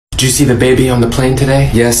Did you see the baby on the plane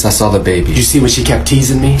today? Yes, I saw the baby. Did you see when she kept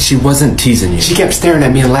teasing me? She wasn't teasing you. She kept staring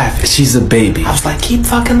at me and laughing. She's a baby. I was like, keep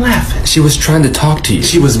fucking laughing. She was trying to talk to you.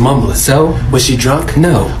 She was mumbling. So? Was she drunk?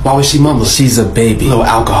 No. Why was she mumbling? She's a baby. Little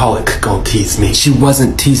alcoholic gon' tease me. She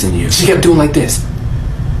wasn't teasing you. She kept doing like this.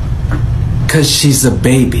 Cause she's a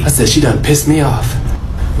baby. I said, she done pissed me off.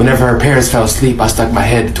 Whenever her parents fell asleep, I stuck my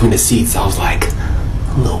head between the seats. I was like,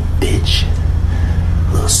 little bitch.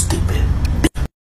 Little stupid.